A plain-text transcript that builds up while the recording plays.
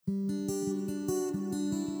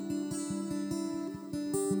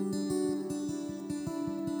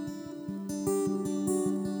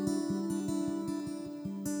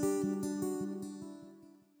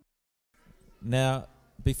Now,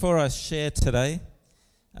 before I share today,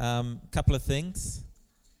 a couple of things.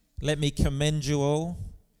 Let me commend you all.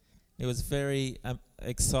 It was very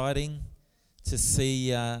exciting to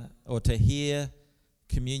see or to hear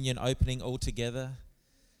communion opening all together,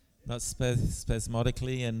 not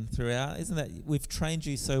spasmodically and throughout. Isn't that, we've trained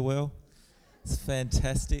you so well. It's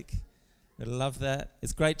fantastic. I love that.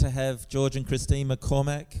 It's great to have George and Christine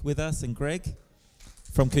McCormack with us and Greg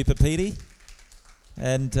from Cooper Pedy.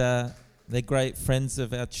 And they're great friends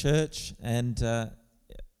of our church. And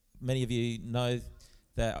many of you know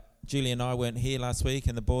that Julie and I weren't here last week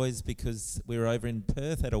and the boys because we were over in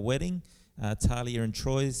Perth at a wedding, Talia and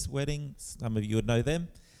Troy's wedding. Some of you would know them.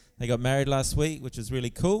 They got married last week, which was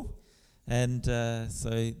really cool. And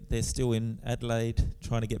so they're still in Adelaide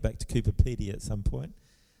trying to get back to Cooper Pedy at some point.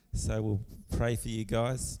 So we'll pray for you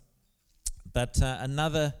guys. But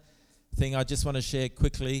another thing I just want to share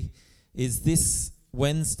quickly is this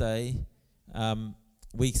Wednesday,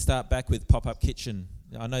 we start back with Pop-Up Kitchen.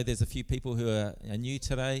 I know there's a few people who are new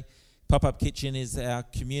today. Pop-Up Kitchen is our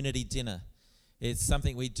community dinner. It's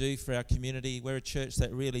something we do for our community. We're a church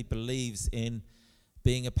that really believes in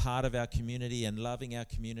being a part of our community and loving our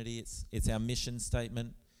community. It's our mission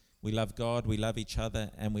statement. We love God, we love each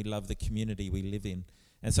other, and we love the community we live in.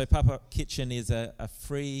 And so Pop-Up Kitchen is a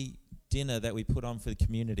free dinner that we put on for the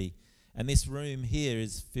community. And this room here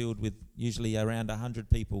is filled with usually around 100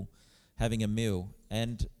 people having a meal.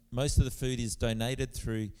 And most of the food is donated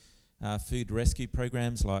through food rescue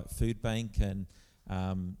programs like Food Bank and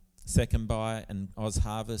Second Buy and Oz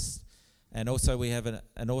Harvest. And also we have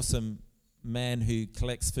an awesome man who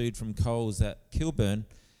collects food from Coles at Kilburn.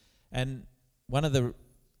 And one of the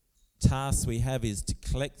tasks we have is to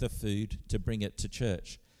collect the food to bring it to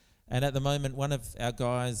church. And at the moment, one of our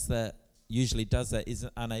guys that usually does that is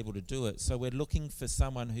unable to do it. So we're looking for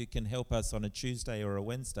someone who can help us on a Tuesday or a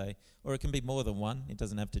Wednesday, or it can be more than one. It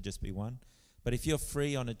doesn't have to just be one. But if you're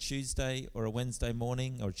free on a Tuesday or a Wednesday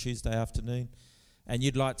morning or a Tuesday afternoon, and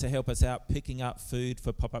you'd like to help us out picking up food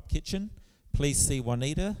for Pop-Up Kitchen, please see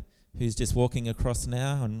Juanita, who's just walking across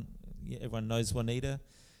now, and everyone knows Juanita.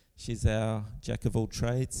 She's our jack of all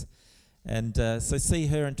trades. And so see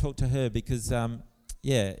her and talk to her because,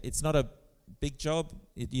 it's not a big job.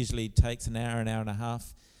 It usually takes an hour and a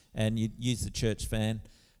half, and you use the church van.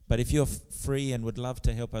 But if you're free and would love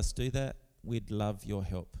to help us do that, we'd love your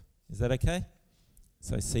help. Is that okay?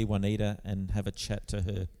 So see Juanita and have a chat to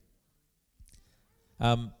her.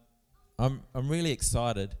 I'm really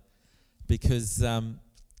excited because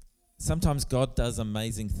sometimes God does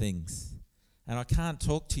amazing things. And I can't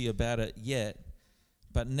talk to you about it yet,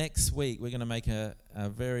 but next week we're going to make a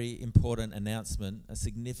very important announcement, a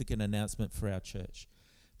significant announcement for our church,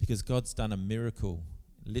 because God's done a miracle,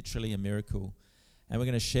 literally a miracle, and we're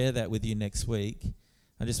going to share that with you next week.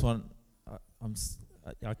 I just want,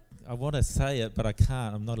 I want to say it, but I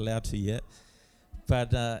can't. I'm not allowed to yet.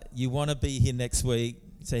 But you want to be here next week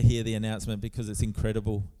to hear the announcement because it's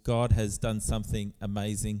incredible. God has done something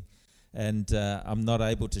amazing, and I'm not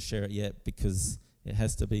able to share it yet because it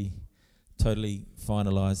has to be totally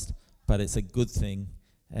finalized, but it's a good thing,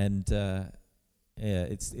 and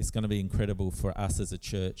it's going to be incredible for us as a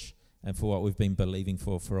church and for what we've been believing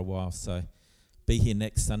for a while. So be here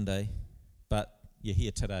next Sunday, but you're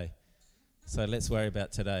here today, so let's worry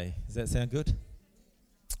about today. Does that sound good?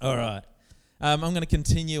 All right. I'm going to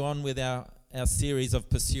continue on with our series of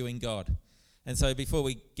pursuing God, and so before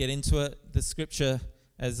we get into it, the scripture,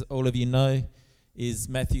 as all of you know, is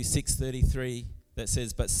Mathew 6:33. That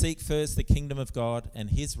says, "But seek first the kingdom of God and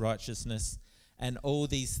his righteousness, and all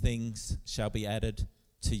these things shall be added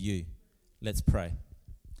to you." Let's pray.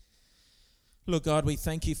 Lord God, we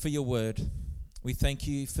thank you for your word. We thank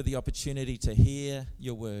you for the opportunity to hear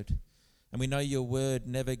your word. And we know your word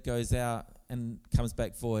never goes out and comes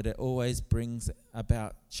back void. It always brings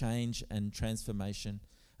about change and transformation.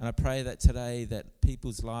 And I pray that today that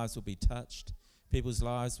people's lives will be touched, people's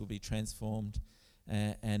lives will be transformed,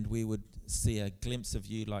 and we would see a glimpse of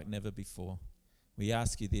you like never before. We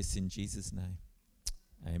ask you this in Jesus' name.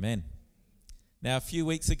 Amen. Now, a few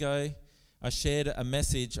weeks ago, I shared a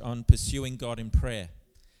message on pursuing God in prayer.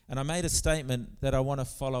 And I made a statement that I want to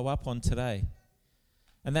follow up on today.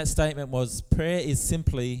 And that statement was, prayer is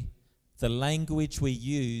simply the language we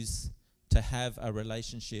use to have a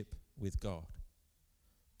relationship with God.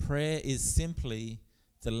 Prayer is simply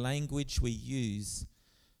the language we use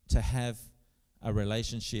to have a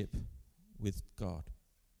relationship with God.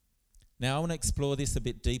 Now, I want to explore this a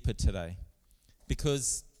bit deeper today,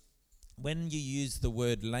 because when you use the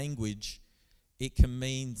word language, it can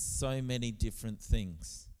mean so many different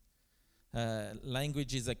things.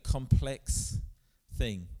 Language is a complex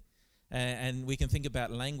thing, And we can think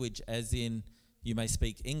about language as in you may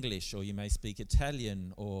speak English or you may speak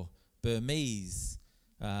Italian or Burmese.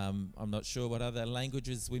 I'm not sure what other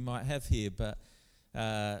languages we might have here, but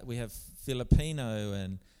we have Filipino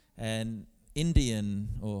and Indian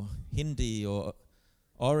or Hindi or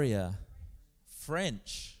Oriya,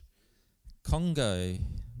 French, Congolese.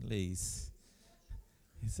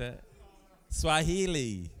 Is that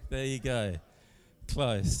Swahili? There you go.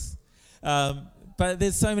 Close. But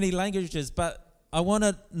there's so many languages, but I want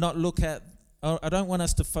to not look at, I don't want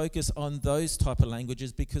us to focus on those type of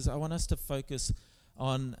languages, because I want us to focus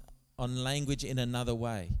on language in another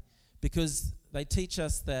way. Because they teach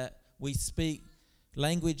us that we speak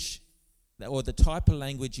language, or the type of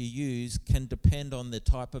language you use can depend on the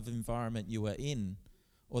type of environment you are in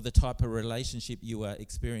or the type of relationship you are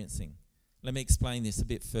experiencing. Let me explain this a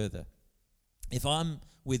bit further. If I'm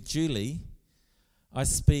with Julie, I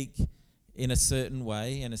speak in a certain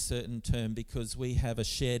way, in a certain term, because we have a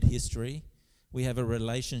shared history. We have a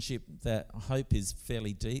relationship that I hope is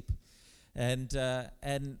fairly deep. And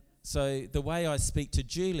so the way I speak to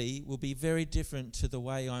Julie will be very different to the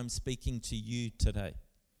way I'm speaking to you today.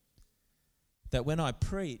 That when I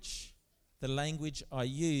preach, the language I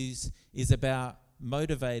use is about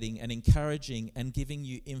motivating and encouraging and giving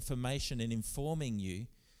you information and informing you,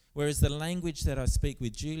 whereas the language that I speak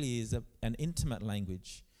with Julie is an intimate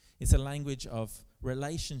language. It's a language of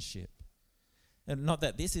relationship. And not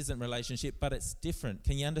that this isn't relationship, but it's different.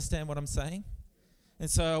 Can you understand what I'm saying? And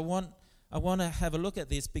so I want to have a look at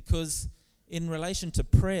this, because in relation to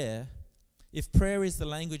prayer, if prayer is the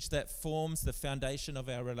language that forms the foundation of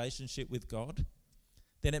our relationship with God,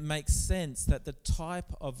 then it makes sense that the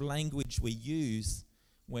type of language we use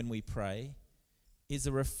when we pray is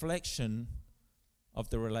a reflection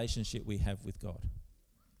of the relationship we have with God.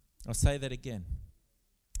 I'll say that again.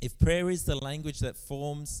 If prayer is the language that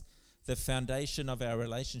forms the foundation of our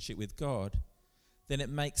relationship with God, then it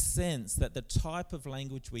makes sense that the type of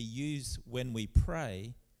language we use when we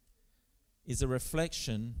pray is a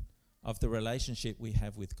reflection of the relationship we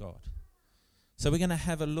have with God. So we're going to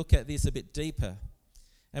have a look at this a bit deeper.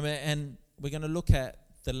 And we're going to look at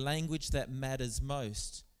the language that matters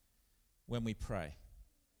most when we pray.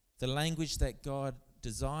 The language that God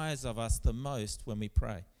desires of us the most when we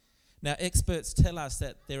pray. Now, experts tell us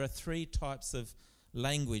that there are 3 types of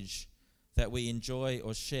language that we enjoy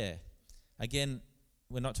or share. Again,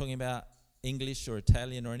 we're not talking about English or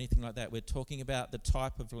Italian or anything like that. We're talking about the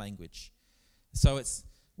type of language. So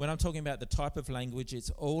when I'm talking about the type of language, it's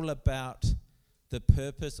all about the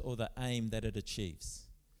purpose or the aim that it achieves.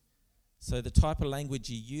 So the type of language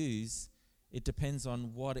you use, it depends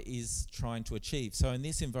on what it is trying to achieve. So in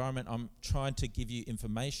this environment, I'm trying to give you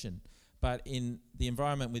information. But in the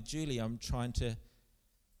environment with Julie, I'm trying to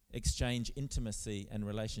exchange intimacy and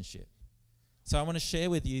relationship. So I want to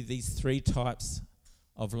share with you these 3 types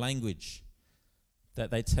of language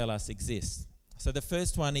that they tell us exist. So the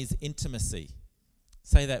first one is intimacy.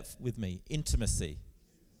 Say that with me, intimacy.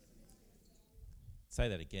 Say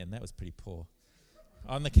that again, that was pretty poor.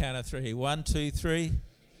 On the count of 3. 1, 2, 3.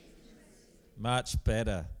 Much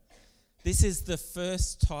better. This is the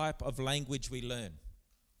first type of language we learn.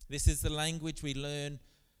 This is the language we learn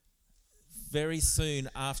very soon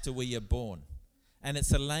after we are born. And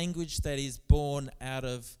it's a language that is born out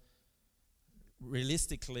of,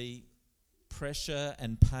 realistically, pressure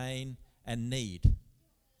and pain and need.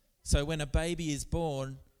 So when a baby is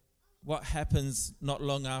born, what happens not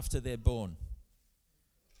long after they're born?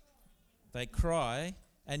 They cry,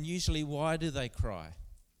 and usually why do they cry?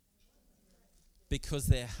 Because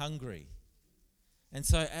they're hungry. And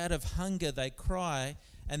so out of hunger they cry,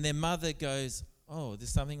 and their mother goes, oh,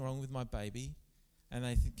 there's something wrong with my baby. And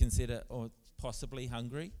they consider, possibly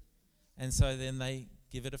hungry. And so then they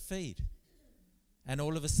give it a feed. And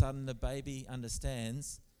all of a sudden the baby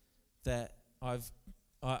understands that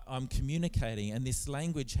I'm communicating, and this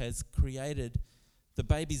language has created the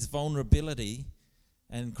baby's vulnerability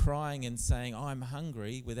and crying and saying, I'm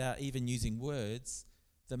hungry, without even using words.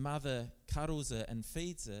 The mother cuddles it and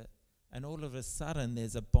feeds it, and all of a sudden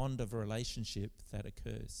there's a bond of relationship that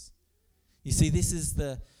occurs. You see, this is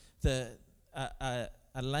a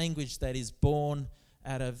language that is born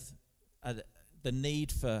out of the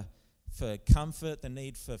need for comfort, the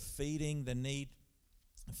need for feeding, the need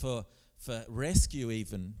for rescue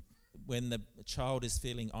even when the child is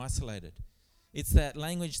feeling isolated. It's that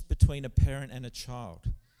language between a parent and a child.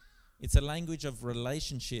 It's a language of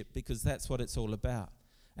relationship, because that's what it's all about.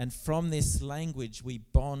 And from this language we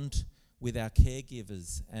bond with our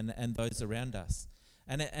caregivers and those around us.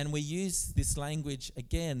 And we use this language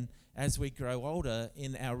again as we grow older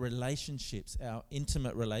in our relationships, our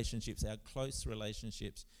intimate relationships, our close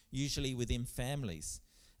relationships, usually within families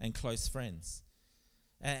and close friends.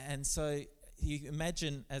 And so you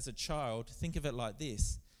imagine as a child, think of it like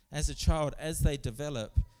this. As a child, as they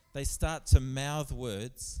develop, they start to mouth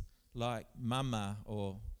words like mama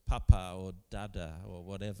or papa or dada or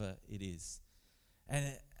whatever it is.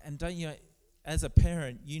 And don't you, as a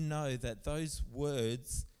parent, you know that those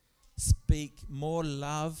words speak more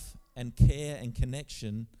love and care and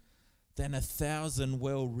connection than 1,000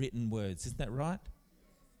 well-written words. Isn't that right?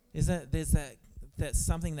 That's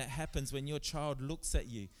something that happens when your child looks at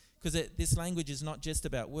you. Because this language is not just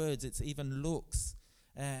about words, it's even looks.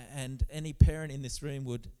 And any parent in this room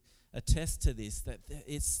would attest to this, that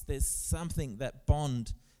there's something, that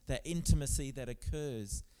bond, that intimacy that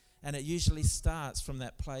occurs. And it usually starts from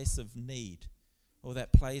that place of need or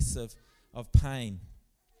that place of pain.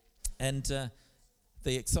 And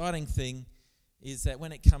the exciting thing is that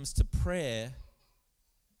when it comes to prayer,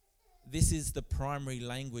 this is the primary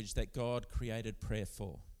language that God created prayer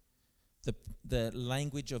for. The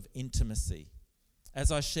language of intimacy.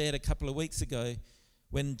 As I shared a couple of weeks ago,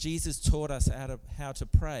 when Jesus taught us how to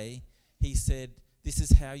pray, he said, this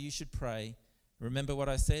is how you should pray. Remember what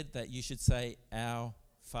I said? That you should say, our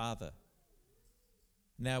Father.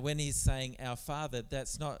 Now, when he's saying our Father,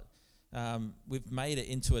 that's not, we've made it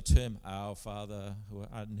into a term, our Father, who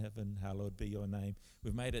art in heaven, hallowed be your name.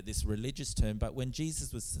 We've made it this religious term, but when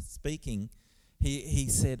Jesus was speaking, he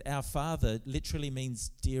said, our Father literally means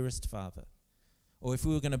dearest Father. Or if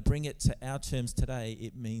we were going to bring it to our terms today,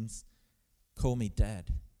 it means call me Dad.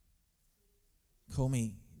 Call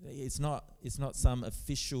me, it's not some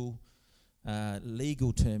official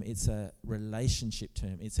legal term, it's a relationship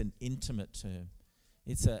term, it's an intimate term.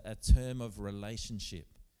 It's a term of relationship.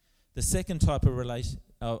 The second type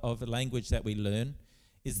of language that we learn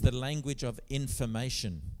is the language of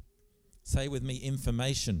information. Say with me,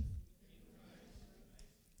 information.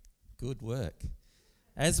 Good work.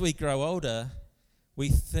 As we grow older,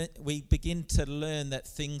 we begin to learn that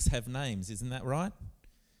things have names. Isn't that right?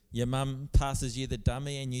 Your mum passes you the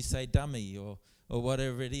dummy and you say dummy or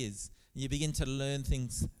whatever it is. You begin to learn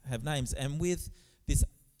things have names. And with this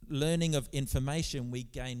learning of information, we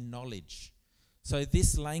gain knowledge. So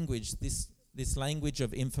this language, this language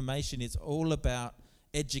of information is all about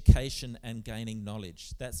education and gaining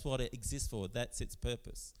knowledge. That's what it exists for. That's its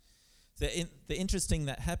purpose. The interesting thing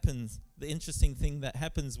that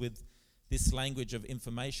happens with this language of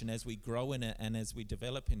information as we grow in it and as we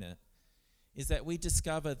develop in it is that we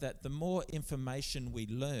discover that the more information we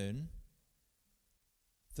learn,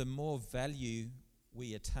 the more value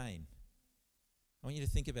we attain. I want you to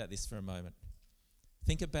think about this for a moment.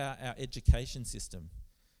 Think about our education system.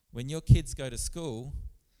 When your kids go to school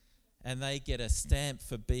and they get a stamp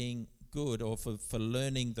for being good or for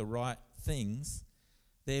learning the right things,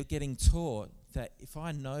 they're getting taught that if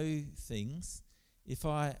I know things, if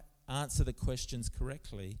I answer the questions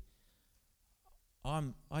correctly,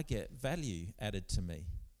 I get value added to me.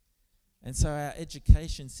 And so our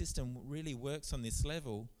education system really works on this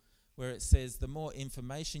level where it says the more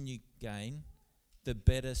information you gain, the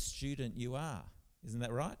better student you are. Isn't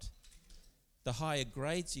that right? The higher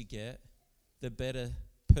grades you get, the better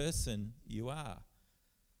person you are.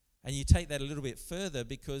 And you take that a little bit further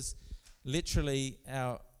because literally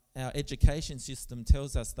our education system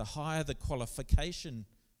tells us the higher the qualification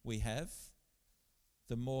we have,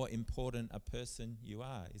 the more important a person you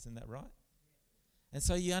are. Isn't that right? And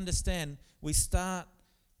so you understand, we start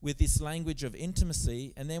with this language of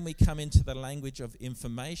intimacy and then we come into the language of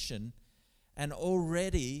information, and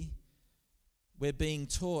already we're being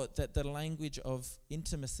taught that the language of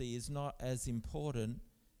intimacy is not as important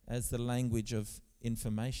as the language of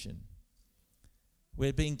information.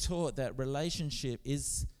 We're being taught that relationship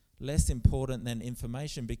is less important than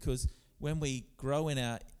information, because when we grow in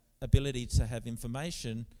our ability to have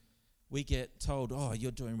information, we get told, oh,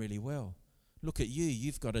 you're doing really well. Look at you,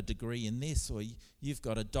 you've got a degree in this, or you've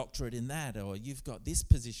got a doctorate in that, or you've got this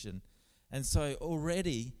position. And so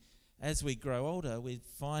already, as we grow older, we're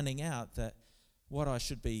finding out that what I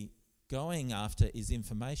should be going after is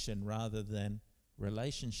information rather than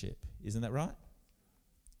relationship. Isn't that right?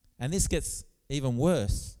 And this gets even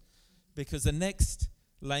worse, because the next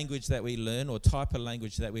language that we learn, or type of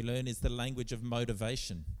language that we learn, is the language of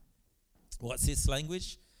motivation. What's this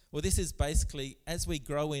language? Well, this is basically, as we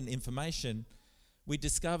grow in information, we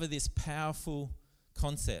discover this powerful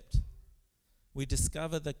concept. We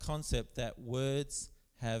discover the concept that words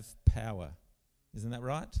have power. Isn't that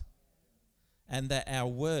right? And that our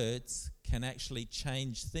words can actually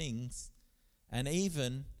change things and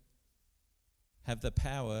even have the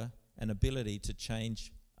power and ability to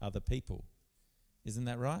change other people. Isn't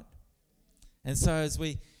that right? And so as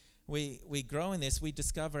we grow in this, we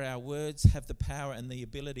discover our words have the power and the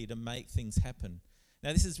ability to make things happen.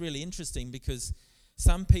 Now, this is really interesting because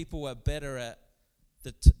some people are better at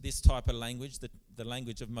this type of language, the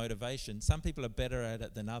language of motivation. Some people are better at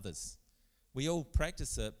it than others. We all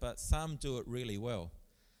practice it, but some do it really well.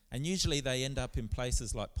 And usually they end up in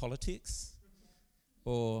places like politics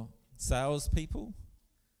or salespeople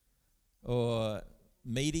or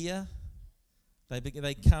media.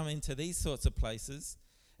 They come into these sorts of places,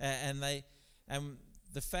 and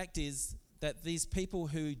the fact is that these people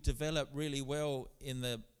who develop really well in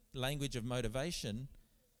the language of motivation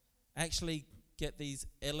actually get these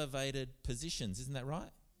elevated positions. Isn't that right?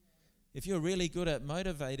 If you're really good at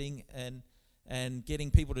motivating and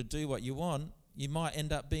getting people to do what you want, you might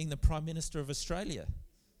end up being the Prime Minister of Australia.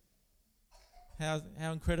 How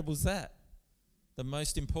incredible is that? The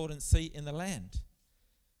most important seat in the land.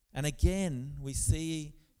 And again, we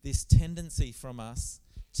see this tendency from us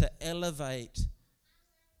to elevate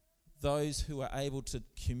those who are able to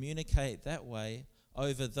communicate that way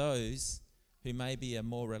over those who maybe are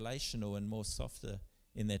more relational and more softer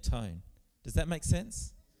in their tone. Does that make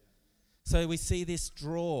sense? So we see this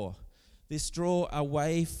draw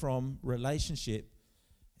away from relationship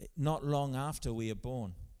not long after we are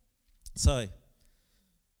born. So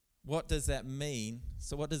what does that mean?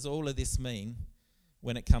 So what does all of this mean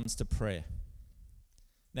when it comes to prayer?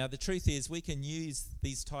 Now, the truth is we can use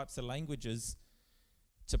these types of languages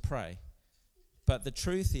to pray. But the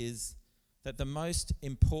truth is that the most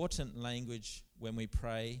important language when we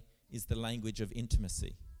pray is the language of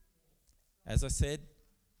intimacy. As I said,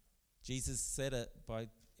 Jesus said it by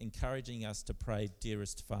encouraging us to pray,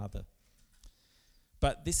 "Dearest Father."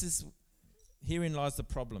 But herein lies the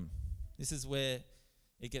problem. This is where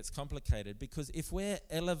it gets complicated, because if we're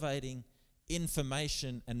elevating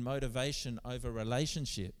information and motivation over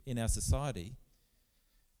relationship in our society,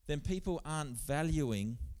 then people aren't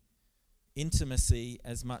valuing intimacy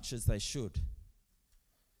as much as they should.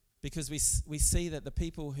 Because we see that the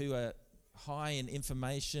people who are high in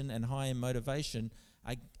information and high in motivation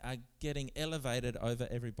are getting elevated over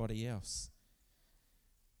everybody else.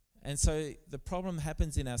 And so the problem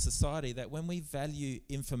happens in our society that when we value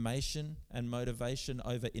information and motivation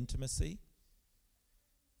over intimacy,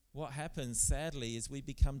 what happens, sadly, is we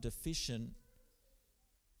become deficient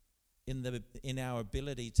in our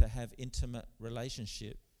ability to have intimate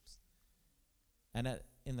relationships. And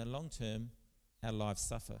in the long term, our lives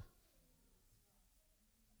suffer.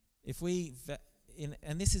 Let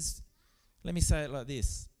me say it like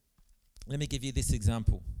this. Let me give you this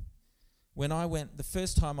example. The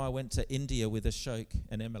first time I went to India with Ashok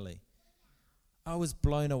and Emily, I was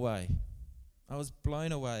blown away.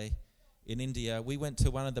 In India. We went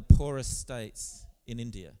to one of the poorest states in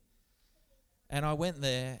India. And I went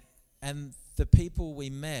there, and the people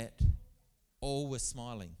we met all were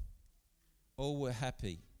smiling. All were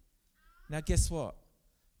happy. Now, guess what?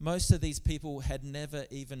 Most of these people had never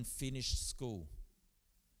even finished school.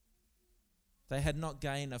 They had not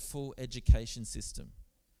gained a full education system,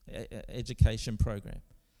 education program.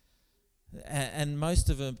 And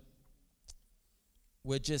most of them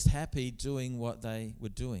were just happy doing what they were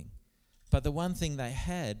doing. But the one thing they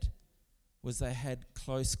had was they had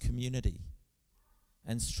close community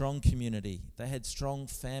and strong community. They had strong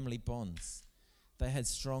family bonds. They had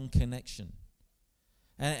strong connection.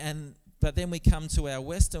 But then we come to our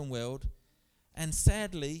Western world, and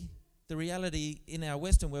sadly, the reality in our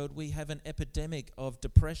Western world, we have an epidemic of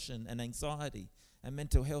depression and anxiety and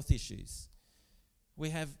mental health issues.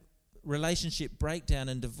 We have relationship breakdown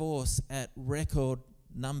and divorce at record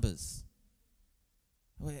numbers.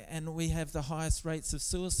 And we have the highest rates of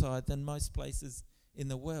suicide than most places in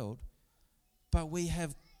the world. But we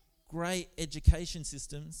have great education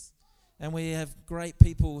systems, and we have great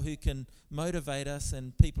people who can motivate us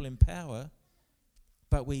and people in power,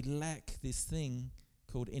 but we lack this thing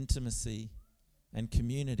called intimacy and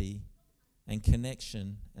community and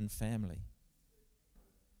connection and family.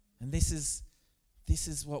 And this is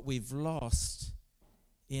what we've lost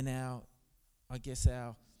in our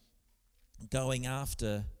going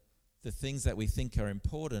after the things that we think are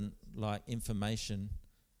important, like information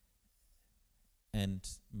and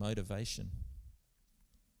motivation.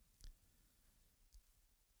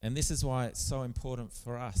 And this is why it's so important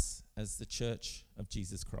for us as the Church of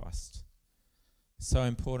Jesus Christ. So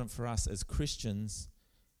important for us as Christians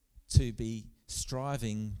to be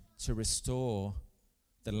striving to restore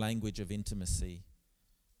the language of intimacy,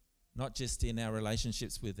 not just in our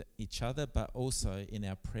relationships with each other, but also in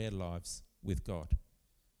our prayer lives with God.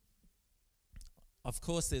 Of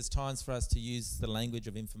course, there's times for us to use the language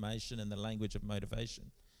of information and the language of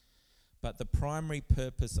motivation. But the primary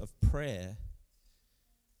purpose of prayer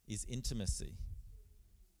is intimacy.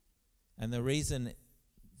 And the reason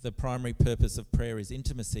the primary purpose of prayer is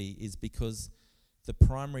intimacy is because the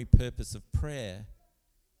primary purpose of prayer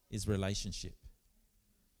is relationship.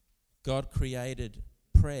 God created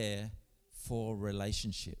prayer for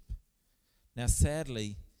relationship. Now,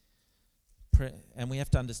 sadly, and we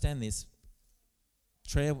have to understand this,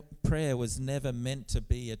 prayer was never meant to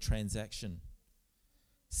be a transaction.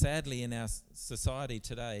 Sadly, in our society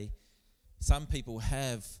today, some people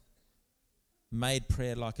have made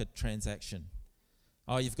prayer like a transaction.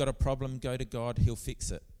 Oh, you've got a problem, go to God, he'll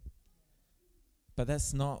fix it. But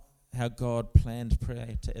that's not how God planned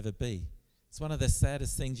prayer to ever be. It's one of the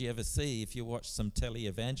saddest things you ever see if you watch some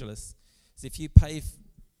televangelists. Is if you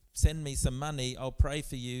send me some money, I'll pray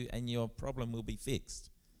for you and your problem will be fixed.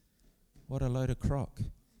 What a load of crock.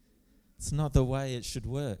 It's not the way it should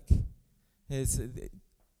work.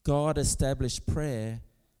 God established prayer,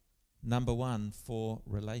 number one, for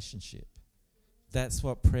relationship. That's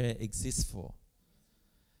what prayer exists for.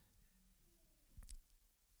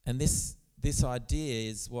 And this idea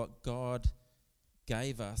is what God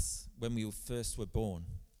gave us when we first were born.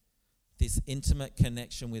 This intimate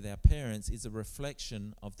connection with our parents is a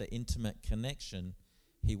reflection of the intimate connection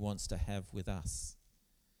he wants to have with us.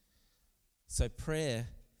 So prayer,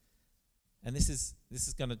 and this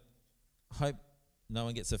is going to, hope no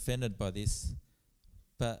one gets offended by this,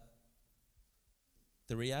 but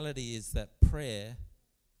the reality is that prayer,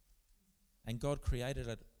 and God created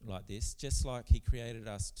it like this, just like he created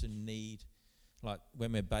us to need, like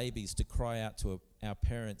when we're babies, to cry out to our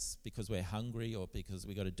parents because we're hungry or because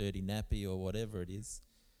we got a dirty nappy or whatever it is,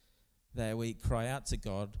 that we cry out to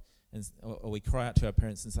God or we cry out to our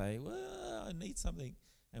parents and say, well, I need something.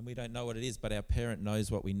 And we don't know what it is, but our parent knows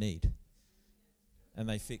what we need. And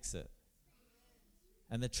they fix it.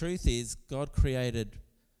 And the truth is, God created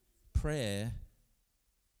prayer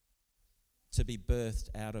to be birthed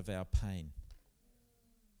out of our pain.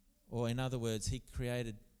 Or in other words, he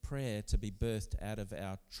created prayer to be birthed out of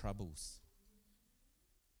our troubles.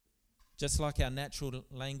 Just like our natural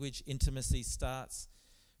language, intimacy starts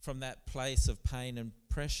from that place of pain and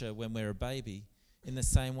pressure when we're a baby. In the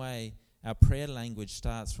same way, our prayer language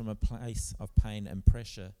starts from a place of pain and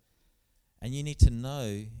pressure. And you need to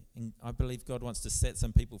know, and I believe God wants to set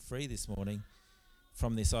some people free this morning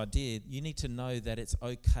from this idea, you need to know that it's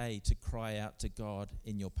okay to cry out to God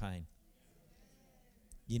in your pain.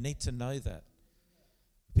 You need to know that.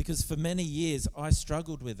 Because for many years, I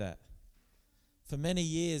struggled with that. For many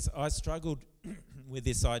years, I struggled with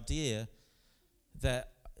this idea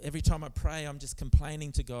that every time I pray, I'm just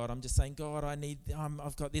complaining to God. I'm just saying, God,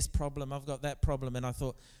 I've got this problem, I've got that problem. And I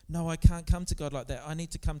thought, no, I can't come to God like that. I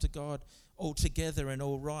need to come to God all together and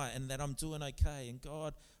all right, and that I'm doing okay. And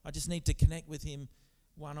God, I just need to connect with him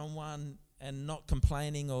one-on-one and not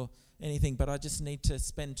complaining or anything, but I just need to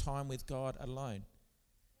spend time with God alone.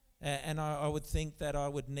 And I would think that I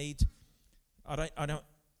would need, I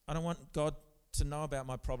don't want God to know about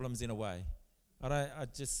my problems in a way. I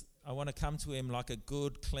want to come to him like a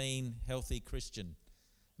good, clean, healthy Christian,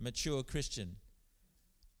 mature Christian.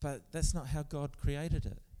 But that's not how God created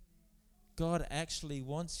it. God actually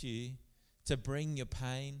wants you to bring your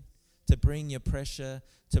pain, to bring your pressure,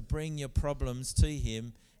 to bring your problems to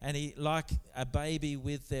him. And he, like a baby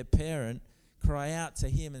with their parent, cry out to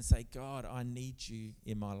him and say, God, I need you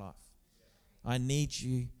in my life. I need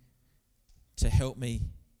you to help me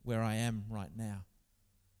where I am right now.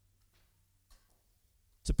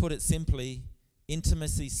 To put it simply,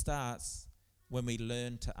 intimacy starts when we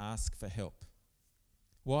learn to ask for help.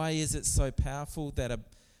 Why is it so powerful that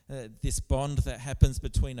this bond that happens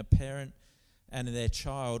between a parent and their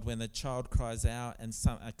child when the child cries out and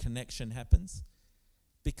a connection happens?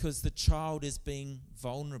 Because the child is being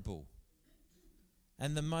vulnerable.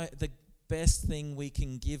 And the best thing we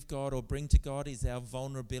can give God or bring to God is our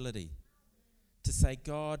vulnerability. To say,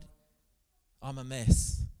 God, I'm a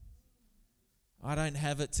mess. I don't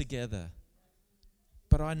have it together.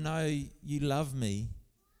 But I know you love me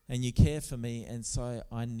and you care for me, and so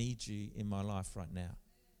I need you in my life right now.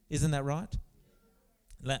 Isn't that right?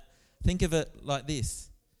 Think of it like this.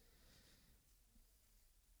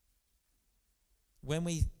 When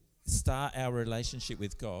we start our relationship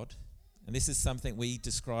with God, and this is something we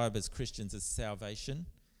describe as Christians as salvation,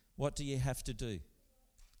 what do you have to do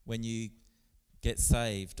when you get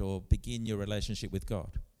saved or begin your relationship with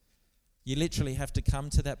God? You literally have to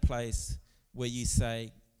come to that place where you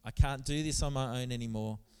say, I can't do this on my own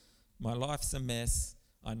anymore. My life's a mess.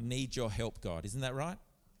 I need your help, God. Isn't that right?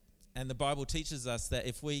 And the Bible teaches us that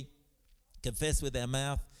if we confess with our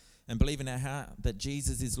mouth and believe in our heart that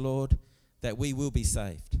Jesus is Lord, that we will be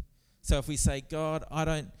saved. So if we say, God,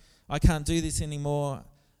 I can't do this anymore.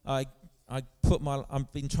 I've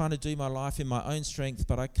been trying to do my life in my own strength,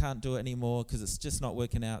 but I can't do it anymore because it's just not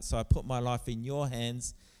working out. So I put my life in your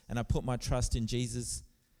hands and I put my trust in Jesus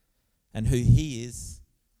and who he is.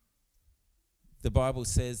 The Bible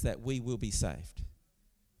says that we will be saved,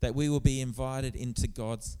 that we will be invited into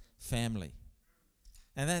God's family.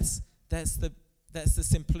 And that's the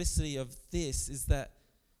simplicity of this, is that,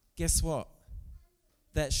 guess what?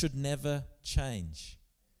 That should never change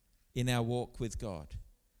in our walk with God.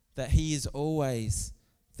 That he is always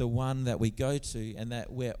the one that we go to and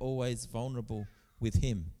that we're always vulnerable with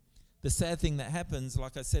him. The sad thing that happens,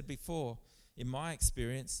 like I said before, in my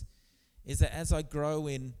experience, is that as I grow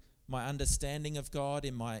in my understanding of God,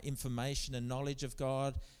 in my information and knowledge of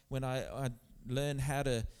God, when I learn how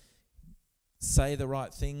to say the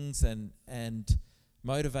right things and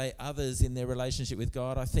motivate others in their relationship with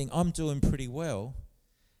God, I think I'm doing pretty well.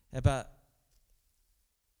 But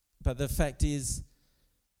the fact is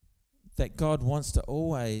that God wants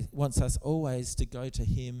us always to go to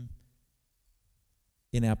him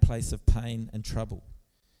in our place of pain and trouble.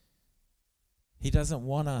 He doesn't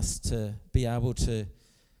want us to be able to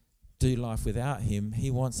do life without him.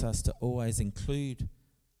 He wants us to always include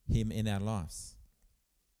him in our lives.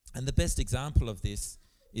 And the best example of this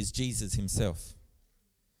is Jesus himself.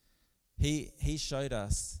 He showed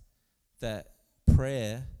us that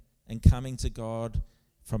prayer and coming to God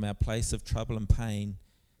from our place of trouble and pain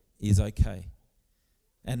is okay.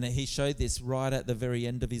 And he showed this right at the very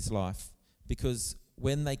end of his life, because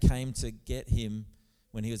when they came to get him,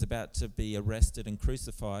 when he was about to be arrested and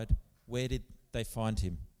crucified, where did they find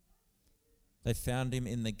him? They found him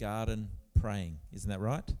in the garden praying. Isn't that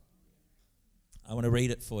right? I want to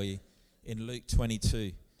read it for you in Luke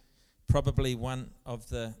 22. Probably one of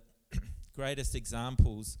the greatest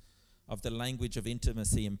examples of the language of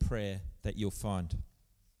intimacy in prayer that you'll find.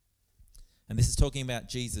 And this is talking about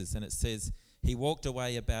Jesus, and it says, he walked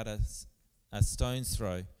away about a stone's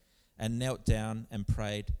throw and knelt down and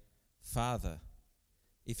prayed, Father,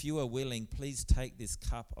 if you are willing, please take this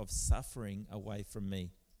cup of suffering away from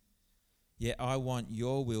me. Yet I want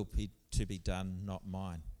your will to be done, not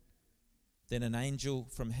mine. Then an angel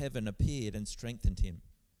from heaven appeared and strengthened him.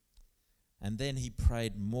 And then he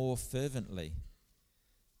prayed more fervently.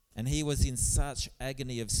 And he was in such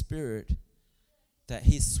agony of spirit that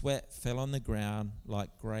his sweat fell on the ground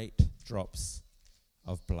like great drops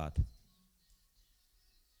of blood.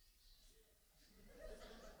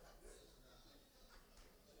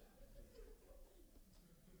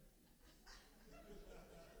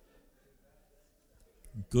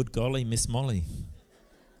 Good golly, Miss Molly.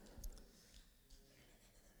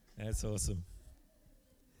 That's awesome.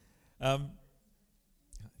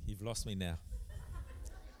 You've lost me now.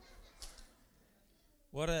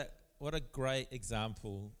 What a great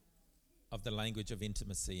example of the language of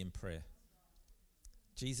intimacy in prayer.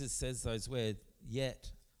 Jesus says those words,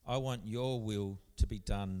 yet I want your will to be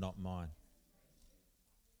done, not mine.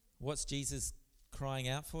 What's Jesus crying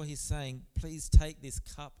out for? He's saying, please take this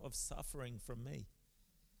cup of suffering from me.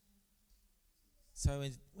 So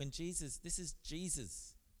when Jesus, this is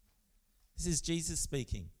Jesus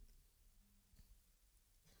speaking.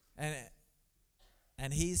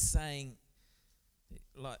 And he's saying,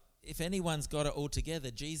 like, if anyone's got it all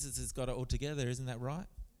together, Jesus has got it all together, isn't that right?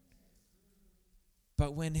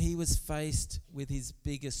 But when he was faced with his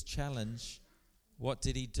biggest challenge, what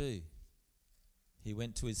did he do? He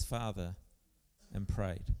went to his Father and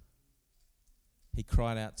prayed. He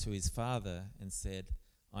cried out to his Father and said,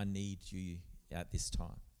 I need you at this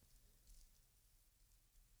time.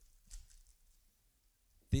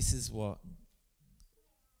 This is what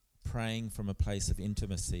praying from a place of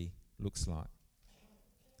intimacy looks like.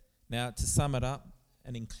 Now, to sum it up,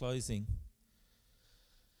 and in closing,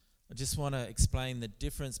 I just want to explain the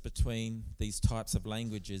difference between these types of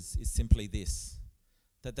languages is simply this,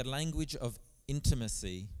 that the language of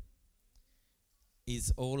intimacy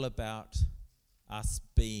is all about us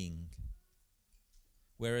being,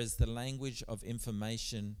 whereas the language of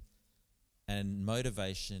information and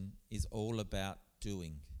motivation is all about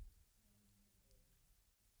doing.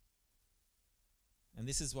 And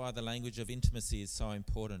this is why the language of intimacy is so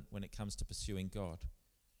important when it comes to pursuing God.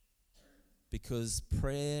 Because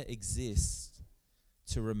prayer exists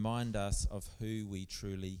to remind us of who we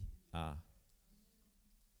truly are.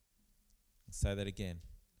 I'll say that again.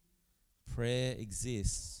 Prayer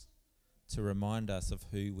exists to remind us of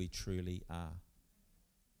who we truly are.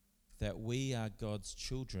 that we are God's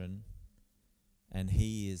children and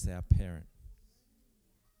he is our parent.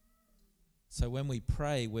 So when we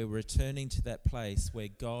pray, we're returning to that place where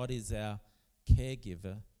God is our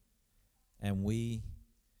caregiver and we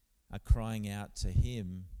are crying out to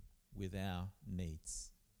him with our needs.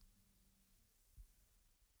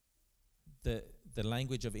 The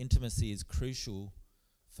language of intimacy is crucial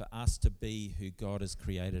for us to be who God has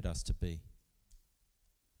created us to be.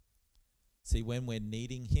 See, when we're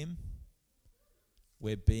needing him,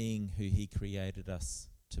 we're being who he created us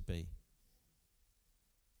to be.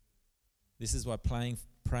 This is why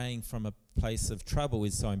praying from a place of trouble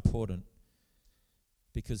is so important,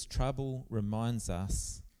 because trouble reminds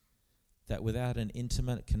us that without an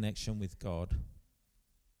intimate connection with God,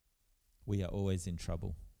 we are always in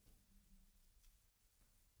trouble.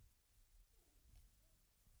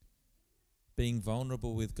 Being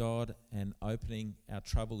vulnerable with God and opening our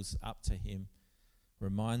troubles up to him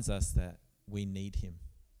reminds us that we need him.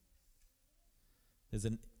 There's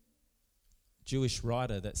a Jewish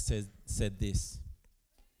writer that said this.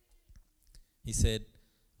 He said,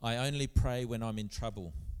 "I only pray when I'm in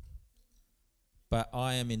trouble, but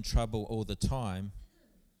I am in trouble all the time,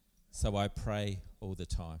 so I pray all the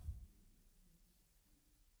time."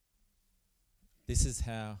 This is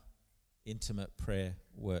how intimate prayer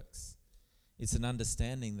works. It's an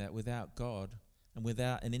understanding that without God and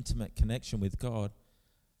without an intimate connection with God,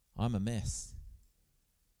 I'm a mess.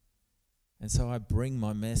 And so I bring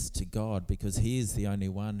my mess to God because he is the only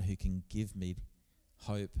one who can give me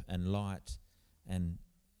hope and light and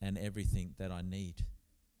everything that I need.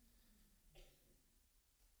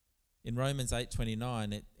 In Romans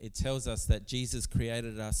 8:29, it tells us that Jesus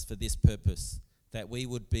created us for this purpose, that we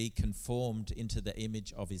would be conformed into the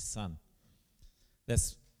image of his Son.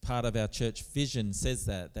 That's part of our church vision, says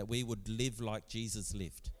that we would live like Jesus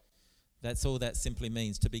lived. That's all that simply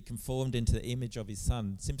means. To be conformed into the image of his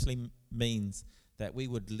Son simply means that we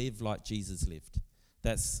would live like Jesus lived.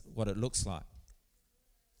 That's what it looks like.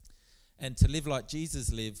 And to live like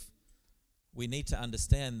Jesus lived, we need to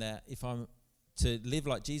understand that if I'm to live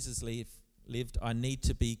like Jesus lived, I need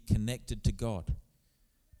to be connected to God.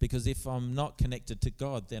 Because if I'm not connected to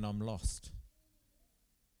God, then I'm lost.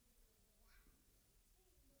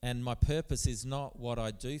 And my purpose is not what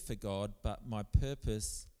I do for God, but my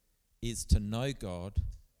purpose is to know God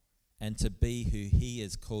and to be who he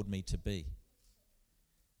has called me to be.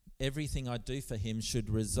 Everything I do for him should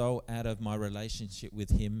result out of my relationship with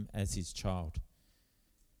him as his child.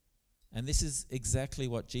 And this is exactly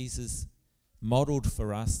what Jesus modeled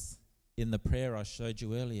for us in the prayer I showed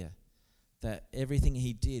you earlier, that everything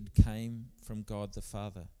he did came from God the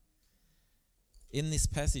Father. In this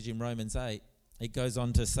passage in Romans 8, it goes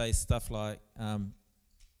on to say stuff like, I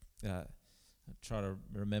try to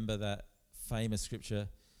remember that famous scripture,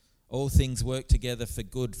 all things work together for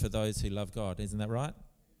good for those who love God. Isn't that right?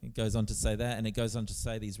 It goes on to say that, and it goes on to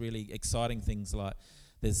say these really exciting things like,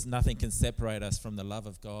 there's nothing can separate us from the love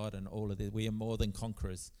of God and all of this. We are more than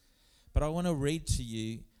conquerors. But I want to read to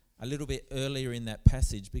you a little bit earlier in that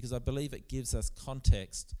passage because I believe it gives us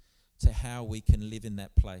context to how we can live in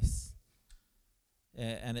that place.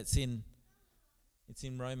 And it's in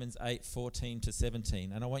Romans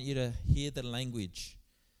 8:14-17. And I want you to hear the language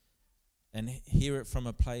and hear it from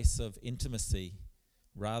a place of intimacy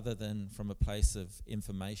rather than from a place of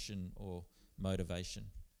information or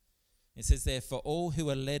motivation. It says there, "For all who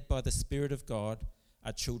are led by the Spirit of God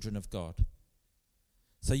are children of God.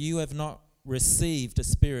 So you have not received a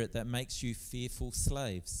spirit that makes you fearful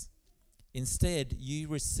slaves. Instead, you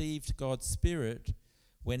received God's Spirit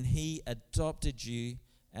when he adopted you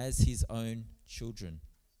as his own children.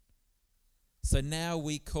 So now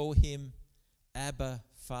we call him Abba,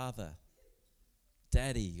 Father,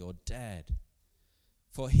 Daddy or Dad.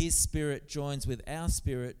 For his Spirit joins with our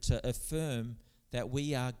spirit to affirm that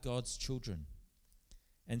we are God's children.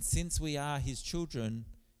 And since we are his children,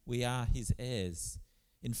 we are his heirs.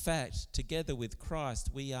 In fact, together with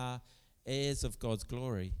Christ, we are heirs of God's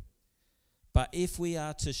glory. But if we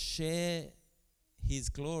are to share his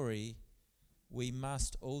glory, we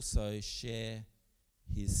must also share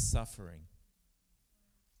his suffering."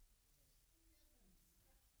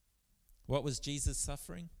 What was Jesus'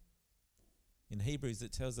 suffering? In Hebrews,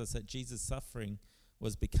 it tells us that Jesus' suffering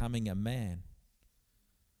was becoming a man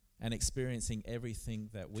and experiencing everything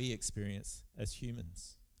that we experience as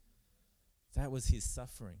humans. That was his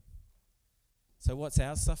suffering. So what's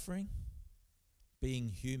our suffering? Being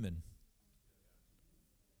human.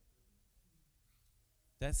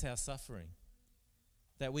 That's our suffering.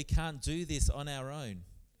 That we can't do this on our own.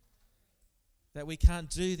 That we can't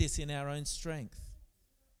do this in our own strength.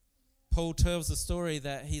 Paul tells the story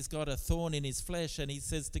that he's got a thorn in his flesh, and he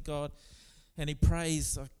says to God, and he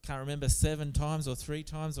prays, I can't remember, 7 times or 3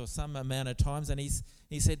 times or some amount of times, and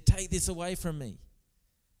he said, take this away from me.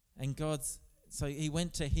 And so he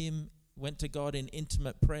went to God in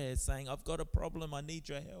intimate prayer saying, I've got a problem, I need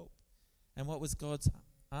your help. And what was God's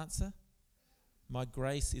answer? My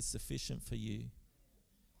grace is sufficient for you,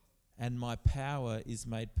 and my power is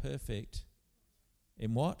made perfect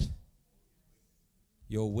in what?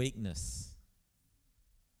 Your weakness.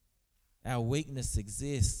 Our weakness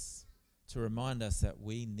exists to remind us that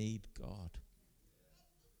we need God.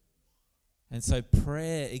 And so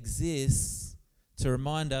prayer exists to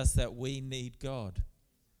remind us that we need God.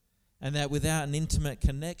 And that without an intimate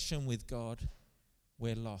connection with God,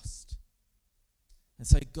 we're lost. And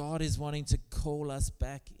so God is wanting to call us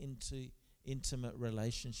back into intimate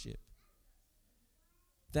relationship.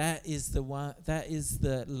 That is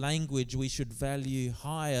the language we should value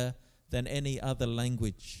higher than any other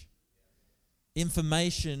language.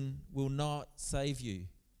 Information will not save you.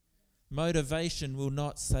 Motivation will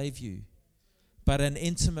not save you. But an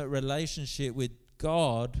intimate relationship with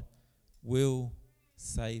God will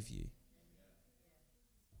save you.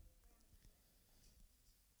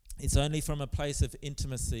 It's only from a place of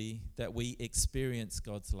intimacy that we experience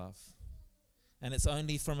God's love. And it's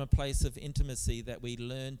only from a place of intimacy that we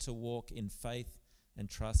learn to walk in faith and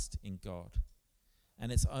trust in God.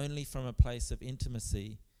 And it's only from a place of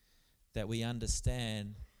intimacy that we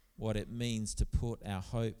understand what it means to put our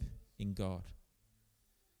hope in God.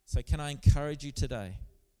 So can I encourage you today?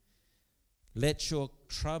 Let your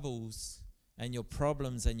troubles and your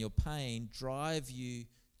problems and your pain drive you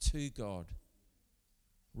to God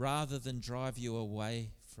rather than drive you away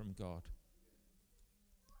from God.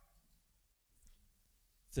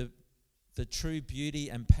 The true beauty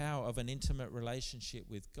and power of an intimate relationship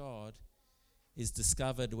with God is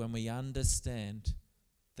discovered when we understand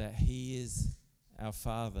that He is our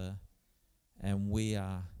Father and we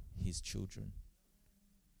are His children.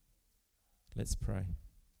 Let's pray.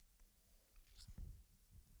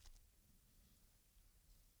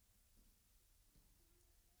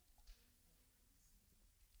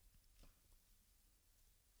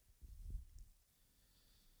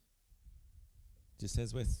 Just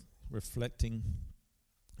as we're reflecting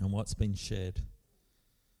on what's been shared,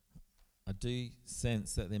 I do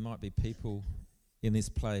sense that there might be people in this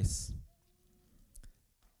place,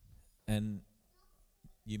 and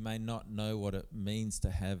you may not know what it means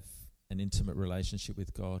to have an intimate relationship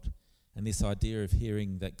with God. And this idea of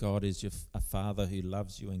hearing that God is a Father who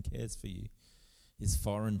loves you and cares for you is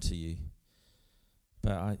foreign to you.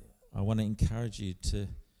 But I want to encourage you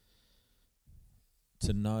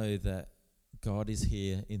to know that God is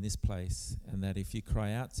here in this place, and that if you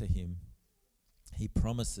cry out to Him, He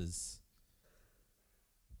promises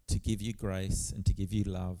to give you grace and to give you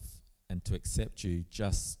love and to accept you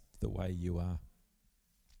just the way you are.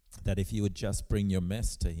 That if you would just bring your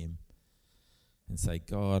mess to Him and say,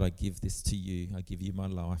 God, I give this to you. I give you my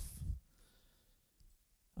life.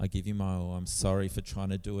 I give you my all. I'm sorry for trying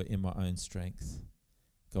to do it in my own strength.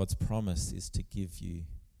 God's promise is to give you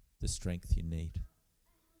the strength you need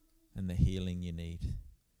and the healing you need,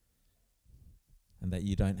 and that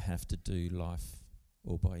you don't have to do life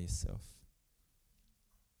all by yourself.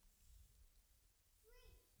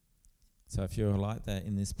 So if you're like that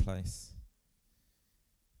in this place,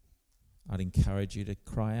 I'd encourage you to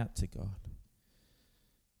cry out to God.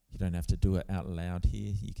 You don't have to do it out loud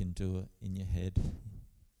here. You can do it in your head.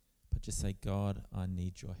 But just say, God, I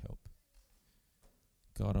need your help.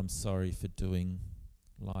 God, I'm sorry for doing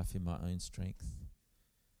life in my own strength.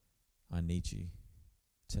 I need you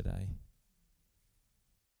today.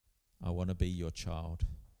 I want to be your child.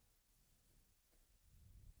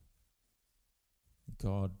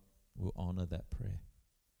 God will honor that prayer.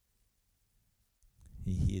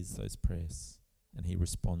 He hears those prayers and He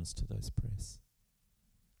responds to those prayers.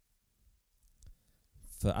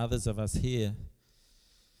 For others of us here,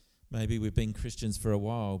 maybe we've been Christians for a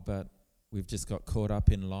while, but we've just got caught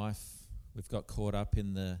up in life. We've got caught up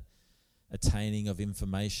in the attaining of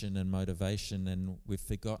information and motivation, and we've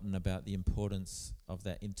forgotten about the importance of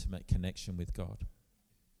that intimate connection with God.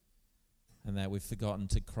 And that we've forgotten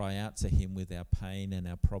to cry out to Him with our pain and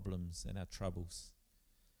our problems and our troubles.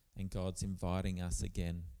 And God's inviting us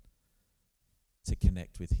again to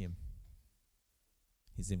connect with Him.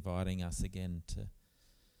 He's inviting us again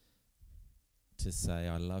to say,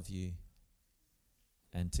 I love you,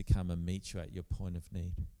 and to come and meet you at your point of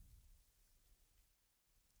need.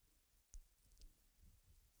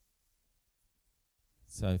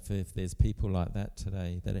 So if there's people like that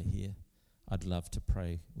today that are here, I'd love to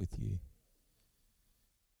pray with you.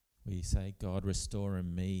 We say, God, restore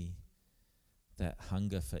in me that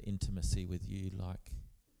hunger for intimacy with you like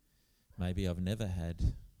maybe I've never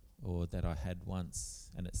had, or that I had once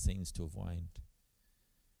and it seems to have waned.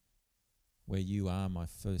 Where you are my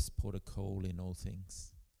first port of call in all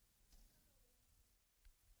things.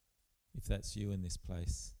 If that's you in this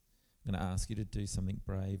place, I'm going to ask you to do something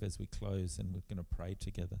brave as we close, and we're going to pray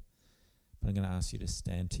together. But I'm going to ask you to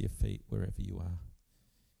stand to your feet wherever you are.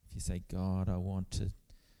 If you say, God, I want to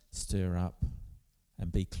stir up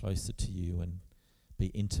and be closer to you and be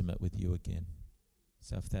intimate with you again.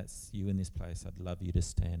 So if that's you in this place, I'd love you to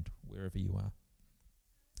stand wherever you are,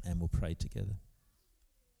 and we'll pray together.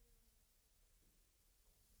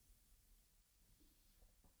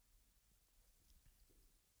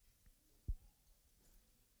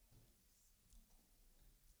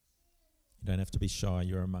 You don't have to be shy,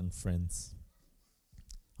 you're among friends.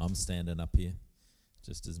 I'm standing up here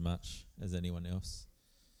just as much as anyone else,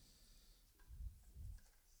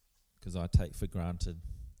 because I take for granted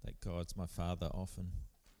that God's my Father often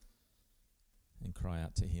and cry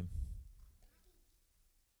out to him.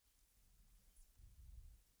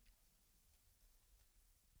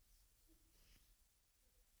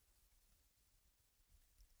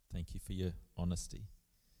 Thank you for your honesty.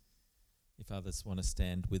 If others want to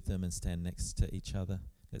stand with them and stand next to each other,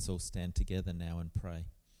 let's all stand together now and pray.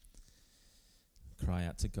 Cry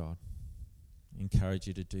out to God. I encourage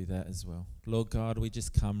you to do that as well. Lord God, we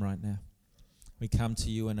just come right now. We come to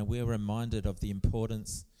you and we're reminded of the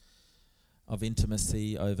importance of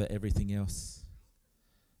intimacy over everything else.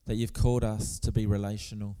 That you've called us to be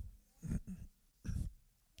relational.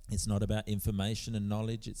 It's not about information and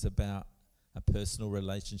knowledge, it's about a personal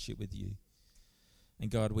relationship with you. And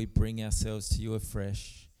God, we bring ourselves to you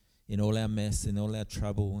afresh in all our mess, in all our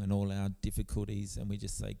trouble, in all our difficulties, and we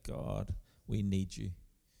just say, God, we need you.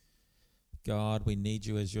 God, we need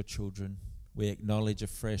you as your children. We acknowledge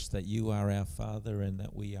afresh that you are our Father and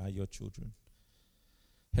that we are your children.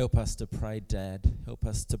 Help us to pray, Dad. Help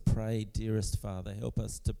us to pray, dearest Father. Help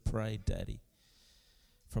us to pray, Daddy,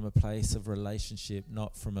 from a place of relationship,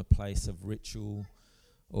 not from a place of ritual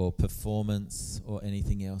or performance or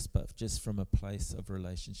anything else, but just from a place of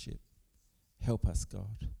relationship. Help us,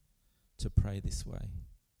 God, to pray this way.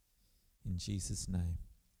 In Jesus' name,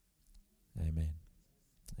 amen.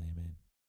 Amen.